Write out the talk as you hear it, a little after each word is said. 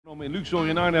In Luxor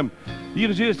in Arnhem. Hier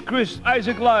is eerst Chris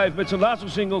Isaak live met zijn laatste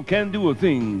single Can't Do a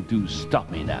Thing to Stop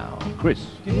Me Now. Chris.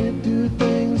 Can't do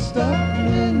things stop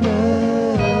me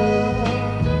now.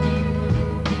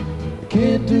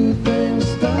 Can't do things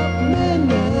stop me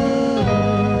now.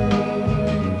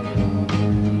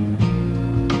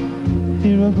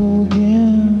 Here I go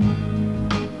again,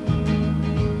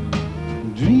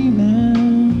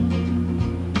 dreaming.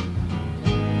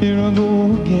 Here I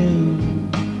go again.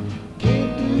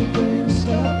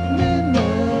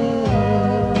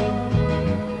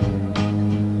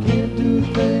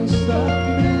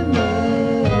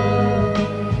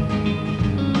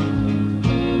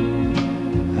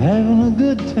 Having a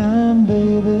good time,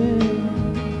 baby.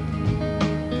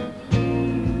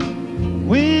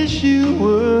 Wish you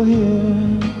were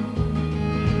here.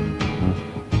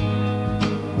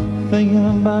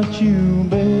 Thinking about you,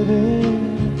 baby.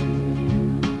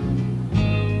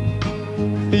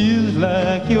 Feels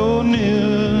like you're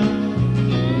near.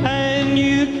 And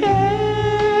you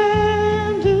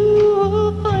can't do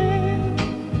a thing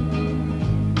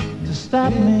to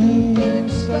stop me.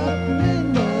 Stop me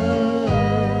now.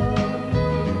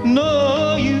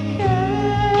 No, you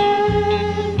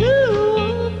can't do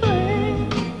a thing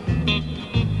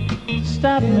to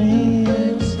stop me.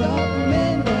 Stop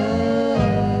me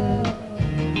now.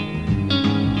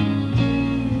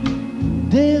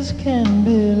 Days can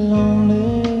be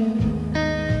lonely,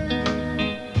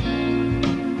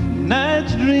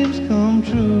 nights dreams come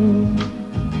true.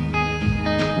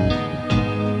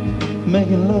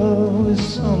 Making love with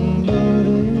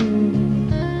somebody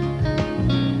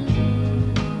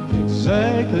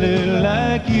exactly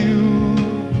like you,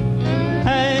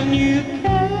 and you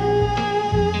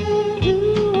can't do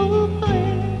a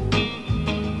thing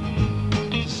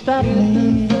to stop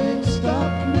me.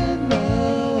 Stop me now.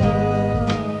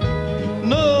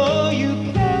 No, you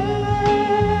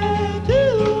can't do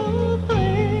a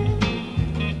thing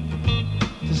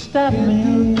to stop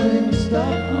me.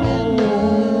 Stop me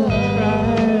now.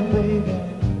 Try, baby.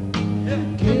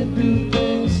 Can't do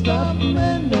things. Stop me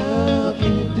now.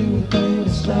 Can't do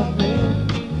things. Stop me.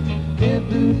 Can't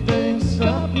do things.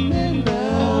 Stop me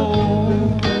now. Can't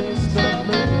do things. Stop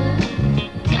me.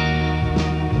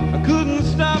 I couldn't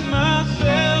stop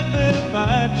myself if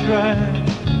I tried,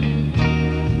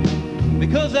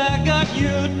 because I got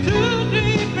you too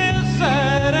deep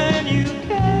inside, and you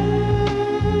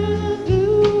can't do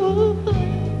a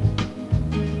thing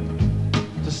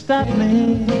to stop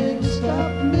me.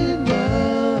 Stop me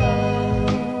now.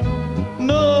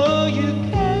 No, you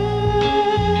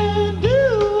can't do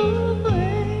a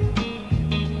thing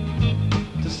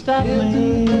to stop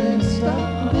me.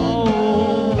 Stop me.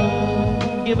 Oh,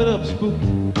 give it up,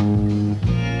 Spooky.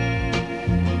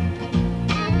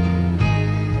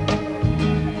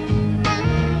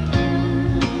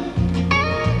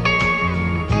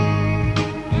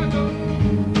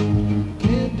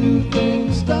 Can't do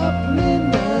things, stop me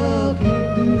now.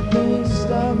 Can't do things,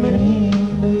 stop me.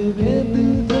 Can't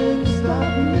do things,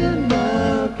 stop me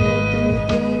now. Can't do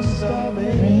things, stop me.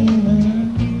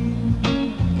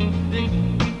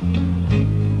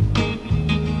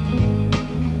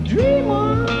 Dream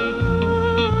on.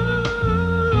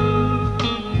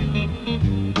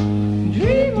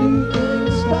 Dream on.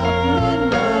 Things, stop me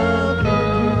now. Can't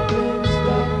do things,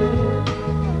 stop me.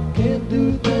 Can't do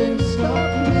things, stop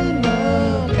me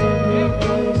now. Can't do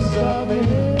things, stop me.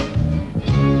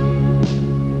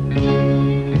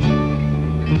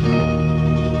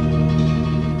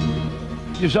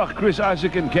 Je zag Chris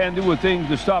Isaak en Can't Do a Thing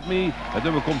to Stop Me. Het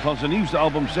nummer komt van zijn nieuwste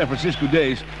album San Francisco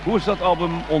Days. Hoe is dat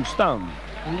album ontstaan?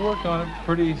 We worked on it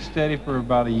pretty steady for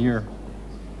about a year.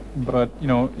 But, you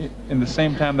know, in the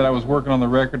same time that I was working on the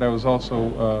record, I was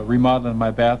also remodeling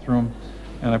my bathroom,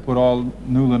 and I put all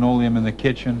new linoleum in the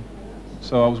kitchen.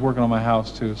 So I was working on my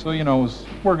house too. So, you know, I was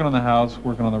working on the house,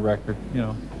 working on the record, you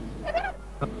know.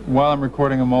 While I'm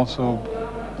recording,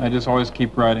 I just always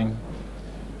keep writing.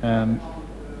 And,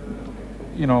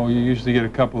 you know, you usually get a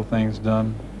couple of things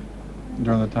done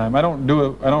during the time. I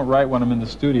don't write when I'm in the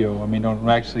studio. I mean, don't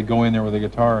actually go in there with a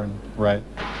guitar and write.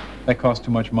 That costs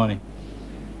too much money.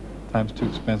 Time's too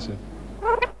expensive.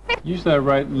 Usually I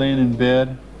write laying in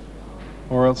bed,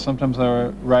 or else sometimes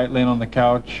I write laying on the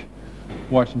couch,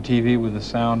 watching TV with the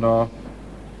sound off,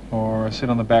 or I sit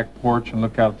on the back porch and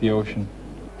look out at the ocean.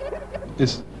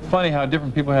 It's funny how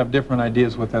different people have different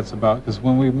ideas what that's about, because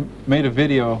when we made a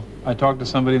video, I talked to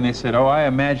somebody and they said, oh, I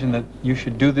imagine that you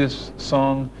should do this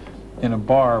song in a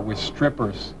bar with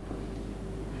strippers.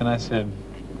 And I said,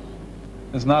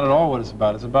 it's not at all what it's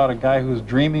about. It's about a guy who's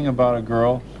dreaming about a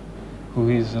girl who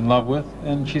he's in love with,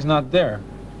 and she's not there.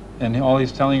 And all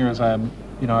he's telling her is, I'm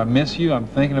you know, I miss you, I'm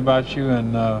thinking about you,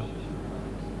 and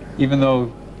even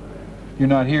though you're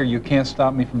not here, you can't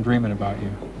stop me from dreaming about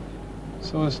you.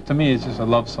 So to me, it's just a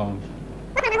love song.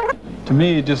 To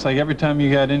me, just like every time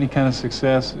you got any kind of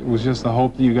success, it was just the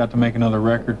hope that you got to make another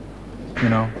record, you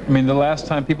know. I mean, the last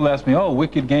time people asked me, oh,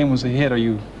 Wicked Game was a hit,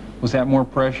 was that more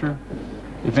pressure?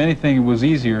 If anything, it was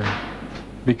easier,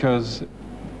 because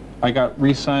I got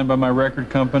re-signed by my record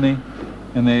company,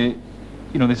 and they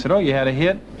said, oh, you had a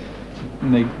hit?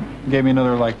 And they gave me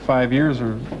another like 5 years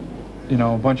or, you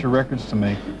know, a bunch of records to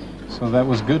make. So that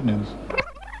was good news.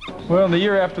 Well, the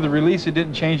year after the release, it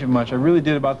didn't change it much. I really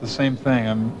did about the same thing.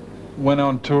 I went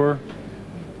on tour.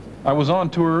 I was on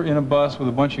tour in a bus with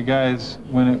a bunch of guys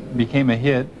when it became a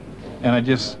hit, and I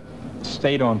just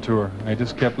stayed on tour. I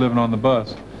just kept living on the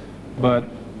bus. But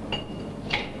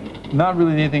not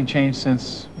really anything changed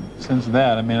since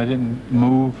that. I mean, I didn't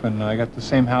move, and I got the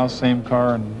same house, same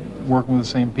car, and working with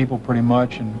the same people pretty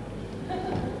much, and,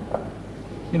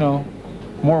 you know,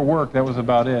 more work, that was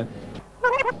about it.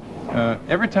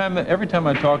 Every time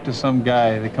I talk to some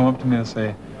guy, they come up to me and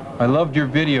say, I loved your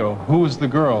video, who was the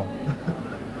girl?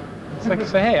 It's like I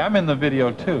say, hey, I'm in the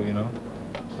video too, you know.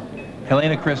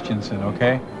 Helena Christensen,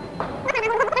 okay?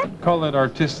 Call it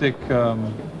artistic,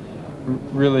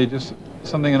 really just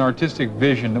something, an artistic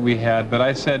vision that we had. But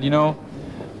I said, you know,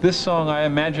 this song, I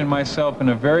imagine myself in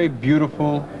a very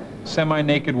beautiful,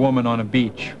 semi-naked woman on a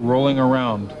beach, rolling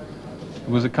around. It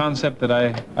was a concept that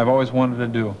I've always wanted to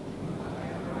do.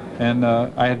 And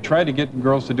I had tried to get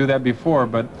girls to do that before,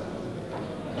 but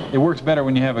it works better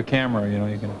when you have a camera, you know.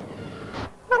 You can.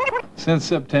 Since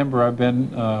September, I've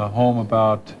been home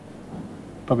about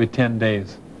probably 10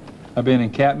 days. I've been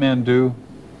in Kathmandu.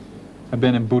 I've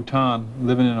been in Bhutan,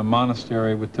 living in a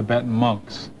monastery with Tibetan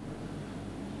monks.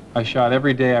 I shot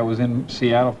every day. I was in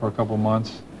Seattle for a couple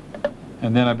months,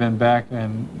 and then I've been back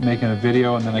and making a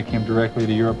video, and then I came directly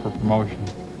to Europe for promotion.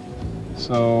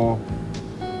 So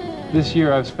this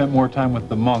year I've spent more time with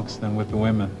the monks than with the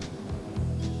women.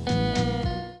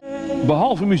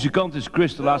 Behalve muzikant is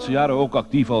Chris de laatste jaren ook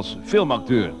actief als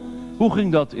filmacteur. Hoe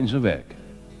ging dat in zijn werk?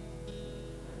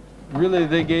 Really,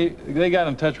 they got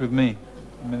in touch with me.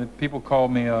 I mean, people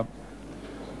called me up,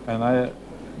 and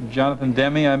Jonathan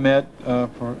Demme I met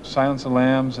for Silence of the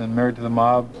Lambs and Married to the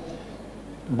Mob.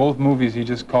 Both movies, he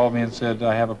just called me and said,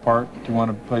 I have a part, do you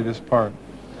want to play this part?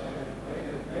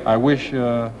 I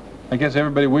I guess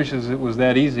everybody wishes it was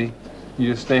that easy. You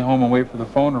just stay home and wait for the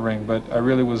phone to ring, but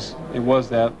it was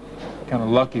that kind of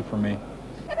lucky for me.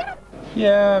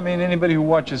 Yeah, I mean, anybody who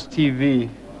watches TV,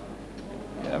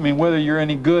 I mean, whether you're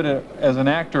any good as an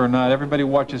actor or not, everybody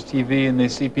watches TV and they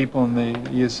see people and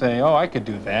you say, oh, I could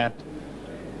do that.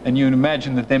 And you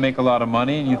imagine that they make a lot of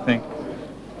money and you think,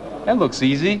 that looks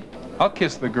easy. I'll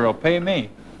kiss the girl, pay me,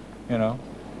 you know.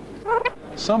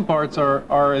 Some parts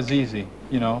are as easy,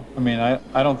 you know. I mean,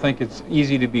 I don't think it's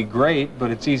easy to be great,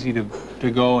 but it's easy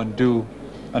to go and do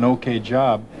an okay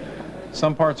job.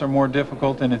 Some parts are more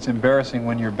difficult, and it's embarrassing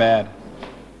when you're bad.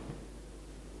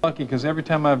 Lucky, because every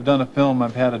time I've done a film,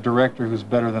 I've had a director who's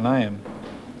better than I am.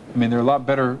 I mean, they're a lot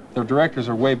better, their directors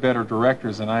are way better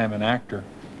directors than I am an actor.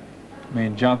 I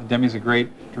mean, Jonathan Demme's a great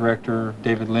director,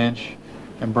 David Lynch,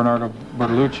 and Bernardo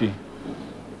Bertolucci.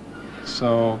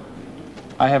 So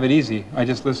I have it easy. I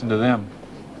just listen to them.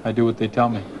 I do what they tell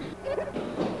me.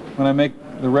 When I make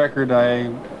the record, I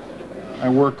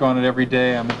work on it every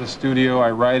day. I'm at the studio,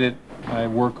 I write it, I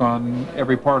work on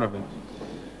every part of it.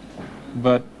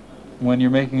 But when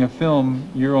you're making a film,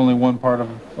 you're only one part of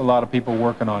a lot of people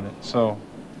working on it. So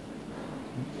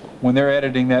when they're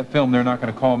editing that film, they're not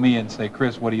going to call me and say,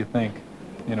 Chris, what do you think?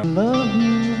 You know. Love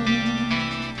you.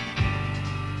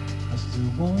 I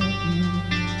still want you.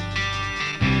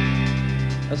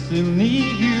 I still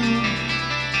need you.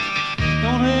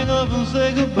 Don't hang up and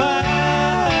say goodbye.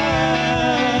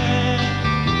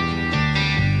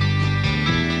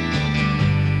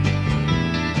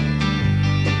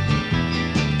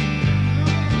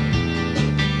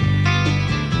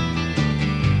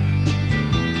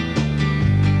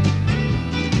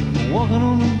 Walking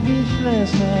on the beach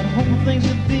last night, hoping things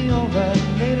would be alright.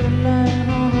 Later lying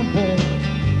on the bed,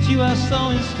 it's you I saw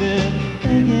instead,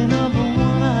 thinking of the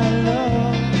one I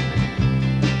love.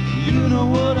 You know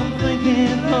what I'm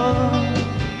thinking of.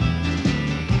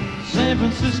 San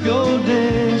Francisco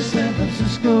day, San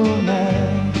Francisco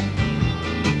night.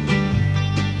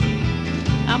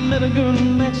 I met a girl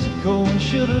in Mexico and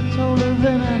should have told her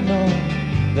then I know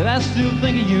that I still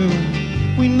think of you.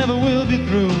 We never will be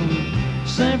through.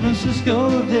 San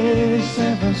Francisco day,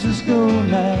 San Francisco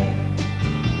night.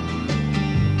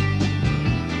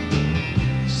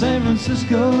 San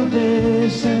Francisco day,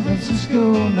 San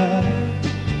Francisco night.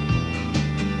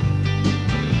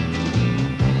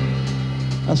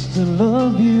 I still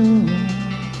love you,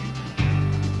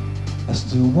 I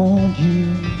still want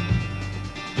you,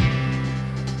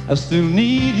 I still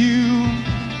need you.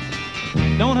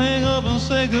 Don't hang up and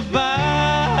say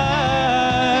goodbye.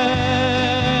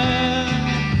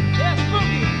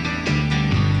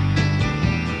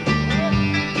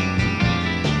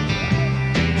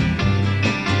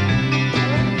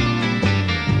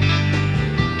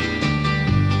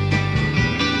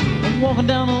 Walking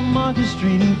down on Market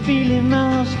Street and feeling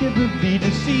my skip a beat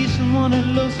to see someone that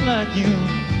looks like you.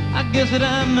 I guess that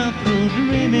I'm not through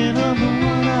dreaming of the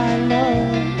one I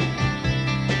love.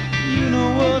 You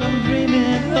know what I'm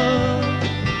dreaming of.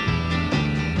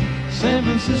 San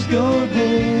Francisco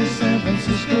days, San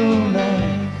Francisco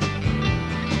nights.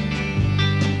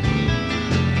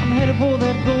 I'm headed for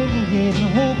that Golden Gate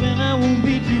and hoping I won't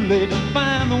be too late to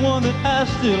find the one that I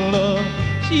still love.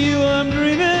 It's you I'm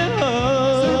dreaming of.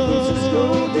 San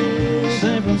Francisco days,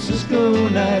 San Francisco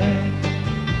nights.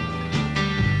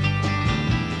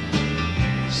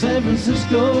 San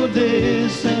Francisco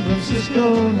days, San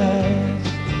Francisco nights.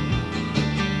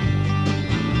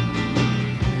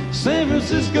 San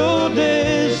Francisco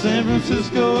days, San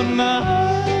Francisco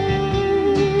nights.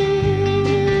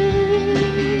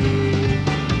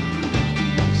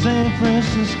 San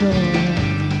Francisco,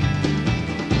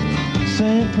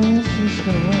 San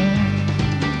Francisco,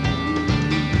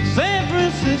 San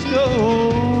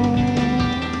Francisco.